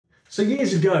So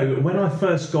years ago, when I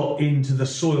first got into the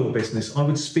soil business, I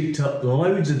would speak to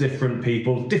loads of different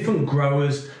people, different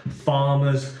growers,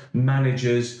 farmers,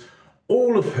 managers,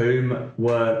 all of whom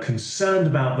were concerned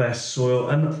about their soil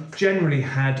and generally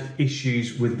had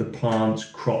issues with the plant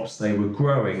crops they were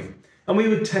growing. And we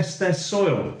would test their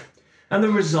soil, and the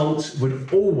results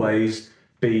would always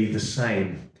be the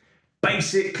same.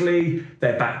 Basically,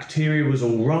 their bacteria was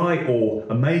all right or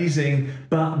amazing,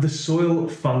 but the soil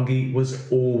fungi was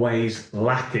always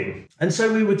lacking. And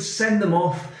so we would send them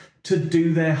off to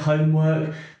do their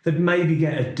homework. They'd maybe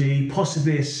get a D,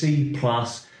 possibly a C+,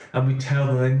 and we tell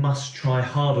them they must try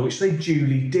harder, which they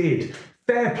duly did.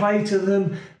 Fair play to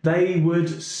them. They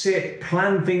would sit,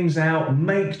 plan things out,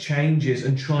 make changes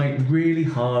and try really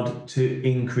hard to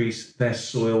increase their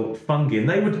soil fungi. And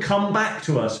they would come back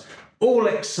to us all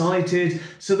excited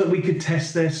so that we could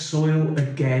test their soil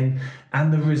again,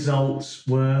 and the results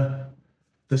were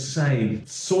the same.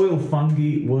 Soil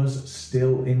fungi was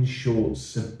still in short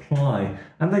supply,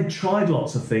 and they tried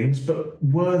lots of things, but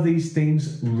were these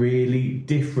things really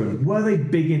different? Were they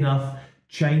big enough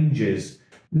changes?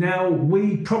 Now,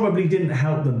 we probably didn't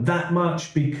help them that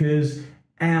much because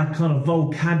our kind of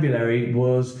vocabulary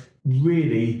was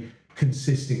really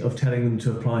consisting of telling them to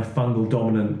apply fungal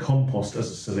dominant compost as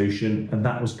a solution, and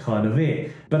that was kind of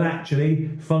it. But actually,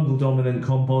 fungal dominant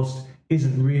compost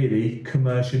isn't really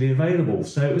commercially available,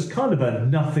 so it was kind of a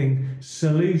nothing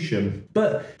solution.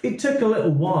 But it took a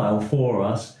little while for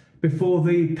us before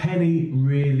the penny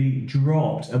really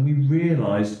dropped and we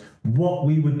realised what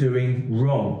we were doing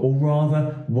wrong, or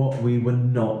rather what we were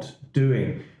not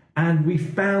doing. And we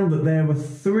found that there were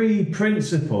 3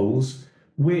 principles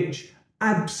which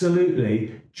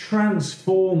absolutely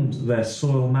transformed their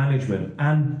soil management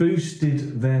and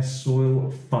boosted their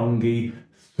soil fungi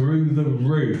through the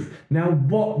roof. Now,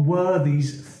 what were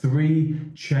these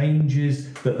 3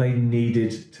 changes that they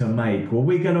needed to make? Well,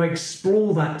 we're going to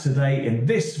explore that today in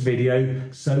this video,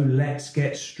 so let's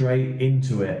get straight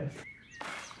into it.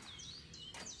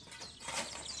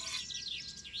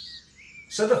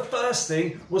 So the first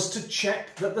thing was to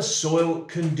check that the soil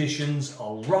conditions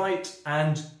are right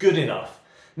and good enough.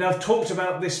 Now, I've talked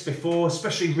about this before,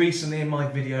 especially recently in my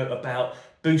video about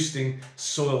boosting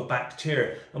soil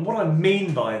bacteria. And what I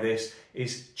mean by this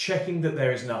is checking that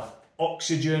there is enough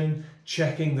oxygen,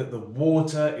 checking that the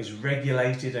water is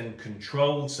regulated and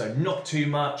controlled, so not too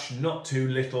much, not too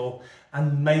little,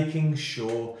 and making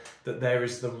sure that there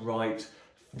is the right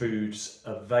foods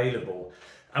available.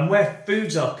 And where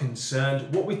foods are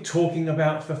concerned, what we're talking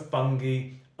about for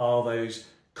fungi are those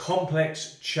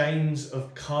complex chains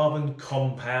of carbon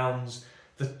compounds,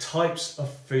 the types of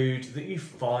food that you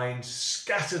find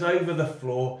scattered over the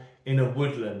floor in a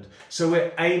woodland. So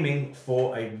we're aiming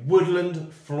for a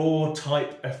woodland floor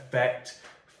type effect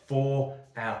for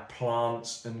our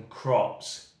plants and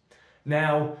crops.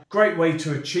 Now, great way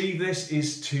to achieve this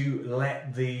is to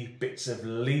let the bits of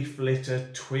leaf litter,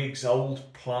 twigs,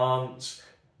 old plants,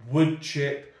 wood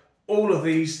chip, all of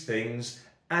these things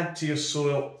add to your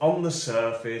soil on the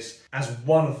surface as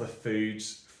one of the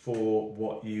foods for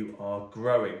what you are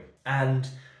growing. And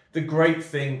the great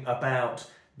thing about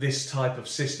this type of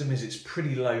system is it's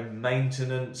pretty low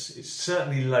maintenance, it's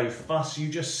certainly low fuss. You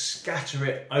just scatter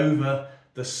it over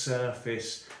the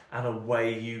surface and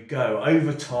away you go.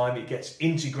 Over time it gets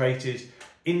integrated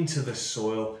into the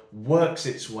soil, works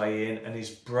its way in and is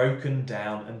broken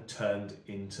down and turned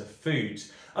into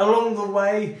foods. Along the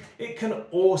way, it can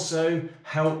also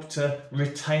help to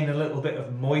retain a little bit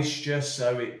of moisture,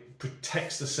 so it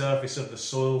protects the surface of the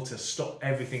soil to stop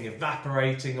everything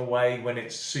evaporating away when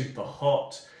it's super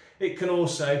hot. It can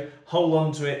also hold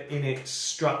on to it in its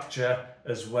structure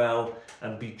as well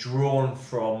and be drawn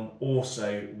from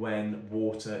also when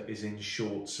water is in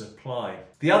short supply.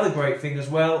 The other great thing as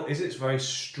well is it's very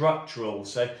structural.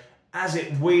 So as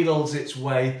it wheedles its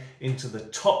way into the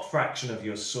top fraction of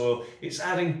your soil, it's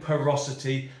adding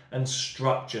porosity and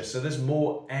structure. So there's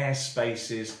more air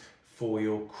spaces for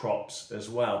your crops as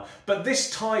well. But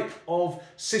this type of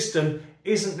system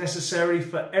isn't necessary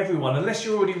for everyone, unless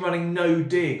you're already running no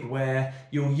dig, where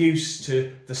you're used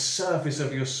to the surface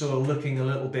of your soil looking a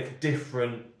little bit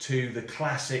different to the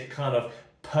classic kind of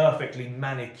perfectly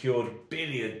manicured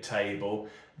billiard table.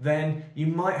 Then you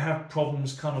might have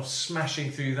problems kind of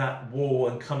smashing through that wall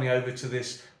and coming over to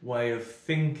this way of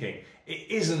thinking.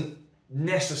 It isn't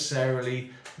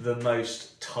necessarily the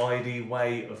most tidy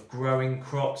way of growing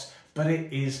crops, but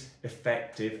it is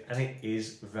effective and it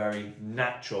is very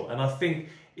natural. And I think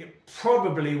it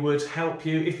probably would help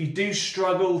you if you do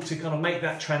struggle to kind of make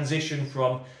that transition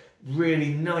from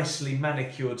really nicely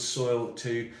manicured soil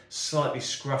to slightly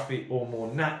scruffy or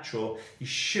more natural, you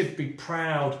should be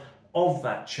proud of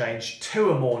that change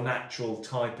to a more natural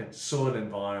type of soil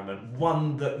environment,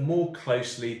 one that more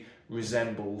closely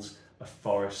resembles a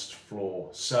forest floor.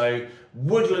 So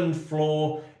woodland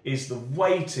floor is the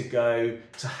way to go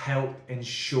to help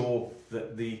ensure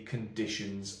that the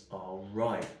conditions are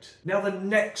right. Now the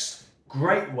next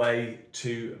great way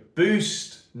to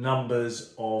boost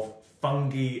numbers of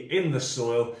fungi in the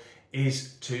soil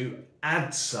is to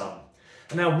add some.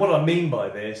 Now what I mean by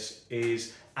this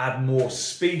is add more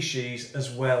species as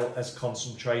well as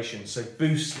concentration. So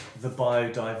boost the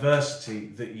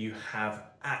biodiversity that you have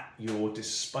at your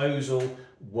disposal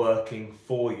working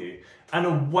for you. And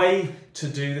a way to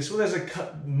do this, well, there's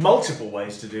multiple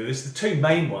ways to do this. The two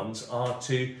main ones are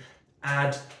to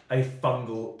add a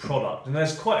fungal product. And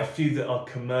there's quite a few that are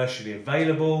commercially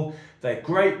available. They're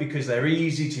great because they're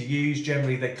easy to use.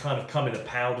 Generally, they kind of come in a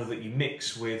powder that you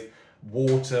mix with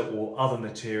water or other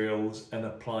materials and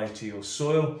apply to your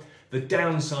soil. The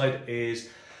downside is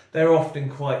they're often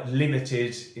quite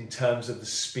limited in terms of the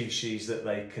species that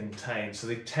they contain. So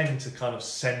they tend to kind of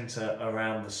centre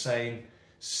around the same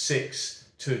 6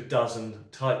 to a dozen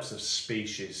types of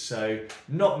species. So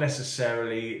not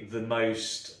necessarily the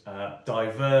most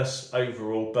diverse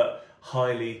overall, but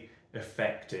highly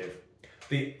effective.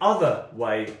 The other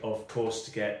way, of course,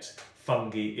 to get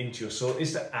fungi into your soil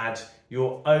is to add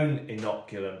your own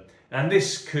inoculum. And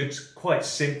this could quite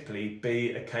simply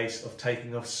be a case of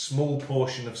taking a small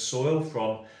portion of soil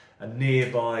from a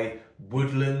nearby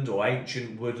woodland or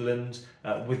ancient woodland,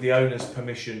 with the owner's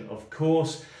permission, of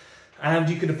course. And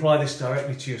you could apply this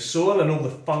directly to your soil, and all the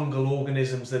fungal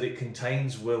organisms that it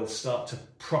contains will start to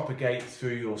propagate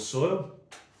through your soil.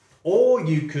 Or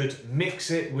you could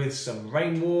mix it with some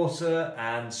rainwater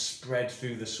and spread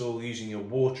through the soil using your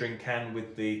watering can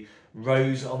with the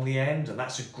rose on the end, and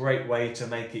that's a great way to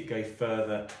make it go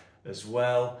further as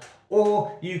well.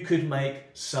 Or you could make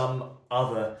some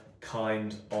other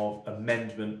kind of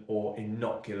amendment or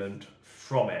inoculant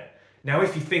from it. Now,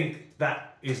 if you think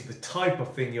that is the type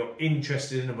of thing you're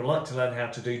interested in and would like to learn how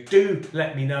to do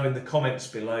let me know in the comments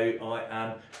below. I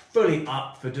am fully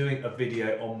up for doing a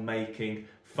video on making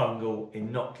fungal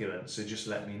inoculants, so just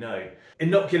let me know.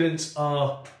 Inoculants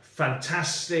are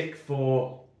fantastic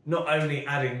for not only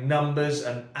adding numbers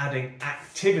and adding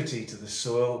activity to the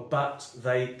soil, but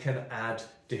they can add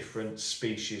different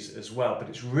species as well. But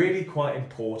it's really quite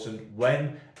important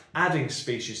when adding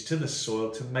species to the soil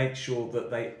to make sure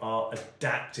that they are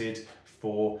adapted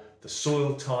for the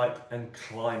soil type and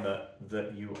climate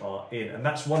that you are in. And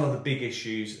that's one of the big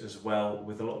issues as well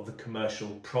with a lot of the commercial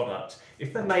products.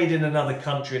 If they're made in another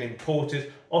country and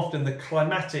imported, often the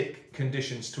climatic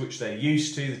conditions to which they're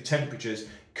used to, the temperatures,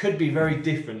 could be very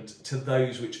different to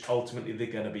those which ultimately they're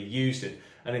going to be used in.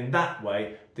 And in that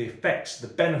way, the effects, the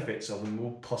benefits of them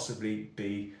will possibly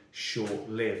be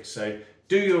short-lived. So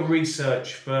do your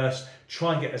research first,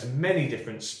 try and get as many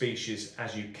different species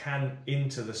as you can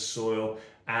into the soil.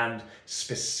 And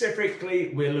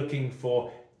specifically, we're looking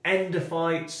for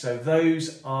endophytes. So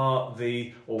those are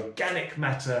the organic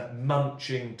matter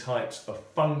munching types of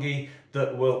fungi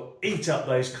that will eat up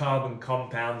those carbon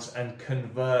compounds and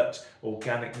convert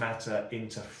organic matter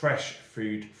into fresh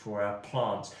food for our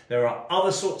plants. There are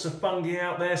other sorts of fungi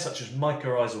out there, such as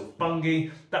mycorrhizal fungi.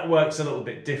 That works a little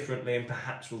bit differently, and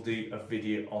perhaps we'll do a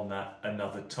video on that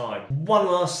another time. One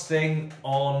last thing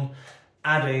on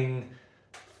adding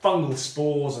fungal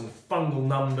spores and fungal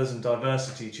numbers and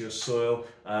diversity to your soil.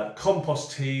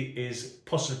 Compost tea is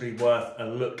possibly worth a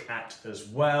look at as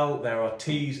well. There are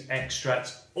teas,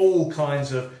 extracts, all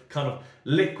kinds of kind of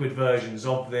liquid versions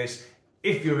of this.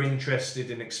 If you're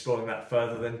interested in exploring that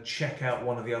further, then check out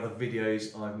one of the other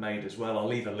videos I've made as well. I'll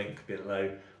leave a link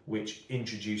below which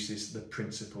introduces the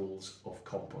principles of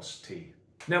compost tea.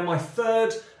 Now, my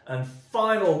third and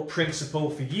final principle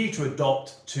for you to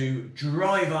adopt to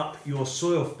drive up your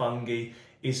soil fungi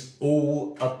is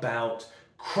all about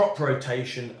crop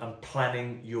rotation and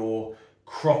planning your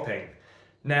cropping.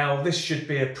 Now, this should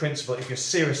be a principle, if you're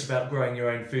serious about growing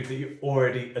your own food, that you're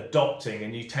already adopting,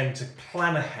 and you tend to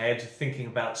plan ahead thinking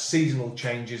about seasonal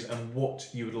changes and what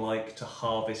you would like to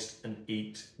harvest and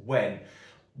eat when.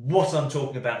 What I'm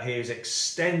talking about here is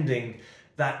extending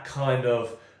that kind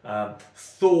of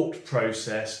thought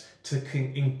process to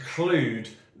include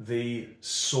the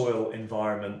soil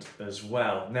environment as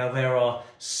well. Now, there are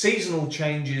seasonal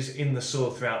changes in the soil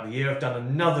throughout the year. I've done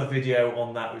another video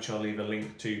on that, which I'll leave a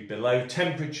link to below.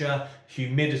 Temperature,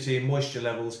 humidity and moisture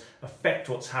levels affect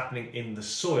what's happening in the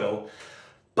soil.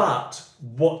 But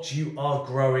what you are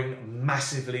growing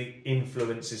massively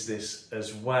influences this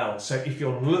as well. So if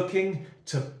you're looking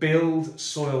to build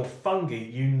soil fungi,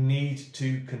 you need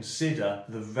to consider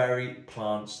the very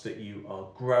plants that you are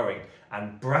growing.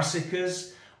 And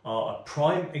brassicas are a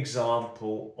prime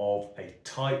example of a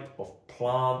type of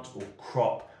plant or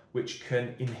crop which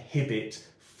can inhibit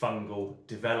fungal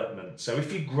development. So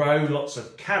if you grow lots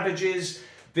of cabbages,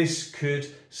 this could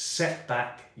set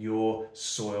back your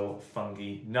soil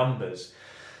fungi numbers.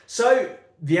 So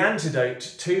the antidote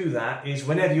to that is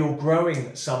whenever you're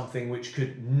growing something which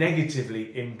could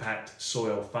negatively impact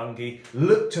soil fungi,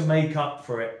 look to make up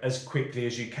for it as quickly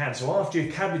as you can. So after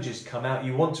your cabbages come out,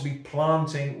 you want to be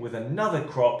planting with another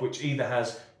crop which either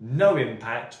has no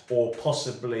impact or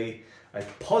possibly a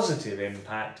positive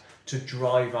impact to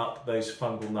drive up those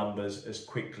fungal numbers as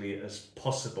quickly as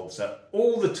possible. So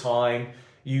all the time,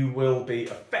 you will be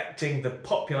affecting the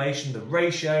population, the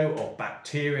ratio of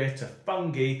bacteria to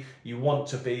fungi. You want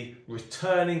to be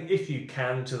returning, if you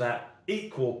can, to that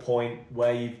equal point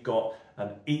where you've got an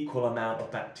equal amount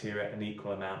of bacteria and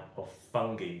equal amount of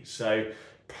fungi. So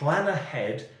plan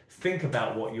ahead, think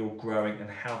about what you're growing and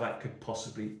how that could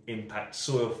possibly impact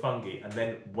soil fungi, and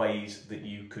then ways that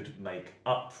you could make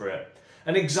up for it.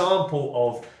 An example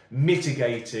of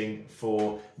mitigating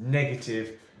for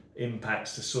negative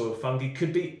impacts to soil fungi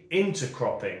could be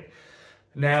intercropping.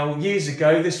 Now, years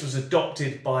ago, this was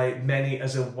adopted by many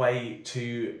as a way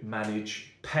to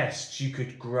manage pests. You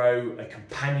could grow a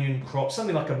companion crop,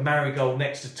 something like a marigold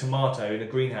next to tomato in a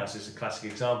greenhouse is a classic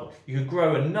example. You could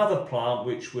grow another plant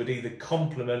which would either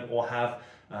complement or have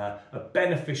a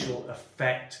beneficial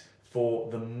effect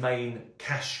for the main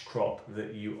cash crop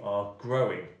that you are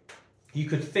growing. You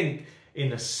could think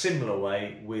in a similar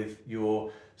way with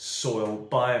your soil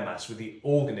biomass, with the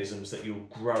organisms that you're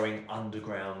growing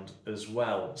underground as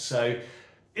well. So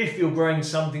if you're growing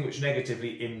something which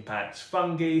negatively impacts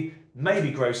fungi, maybe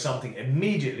grow something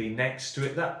immediately next to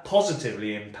it that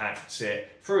positively impacts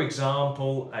it. For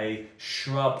example, a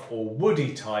shrub or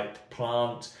woody type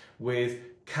plant with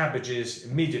cabbages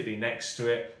immediately next to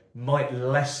it might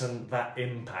lessen that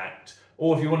impact.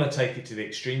 Or if you want to take it to the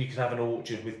extreme, you could have an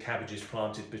orchard with cabbages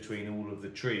planted between all of the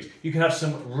trees. You can have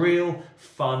some real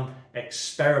fun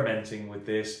experimenting with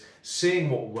this,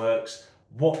 seeing what works,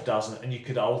 what doesn't, and you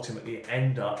could ultimately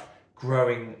end up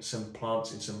growing some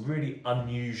plants in some really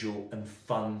unusual and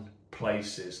fun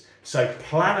places. So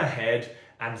plan ahead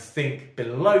and think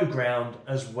below ground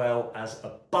as well as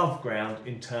above ground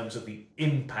in terms of the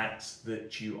impacts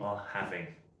that you are having.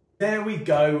 There we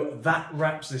go, that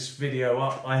wraps this video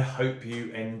up. I hope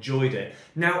you enjoyed it.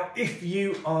 Now, if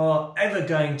you are ever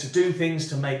going to do things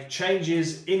to make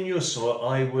changes in your soil,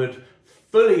 I would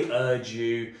fully urge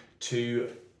you to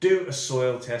do a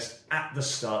soil test at the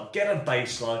start. Get a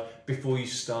baseline before you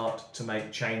start to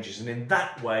make changes. And in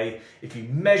that way, if you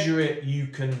measure it, you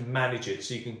can manage it.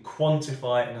 So you can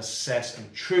quantify and assess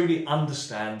and truly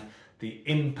understand the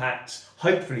impacts,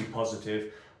 hopefully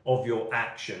positive, of your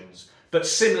actions. But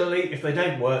similarly, if they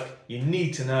don't work, you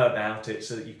need to know about it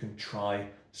so that you can try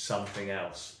something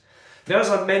else. Now, as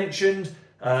I mentioned,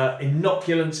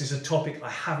 inoculants is a topic I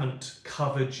haven't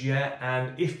covered yet,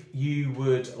 and if you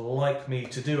would like me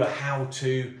to do a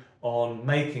how-to on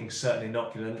making certain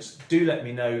inoculants, do let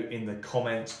me know in the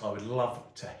comments. I would love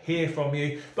to hear from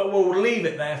you, but we'll leave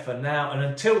it there for now, and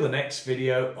until the next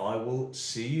video, I will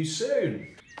see you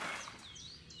soon.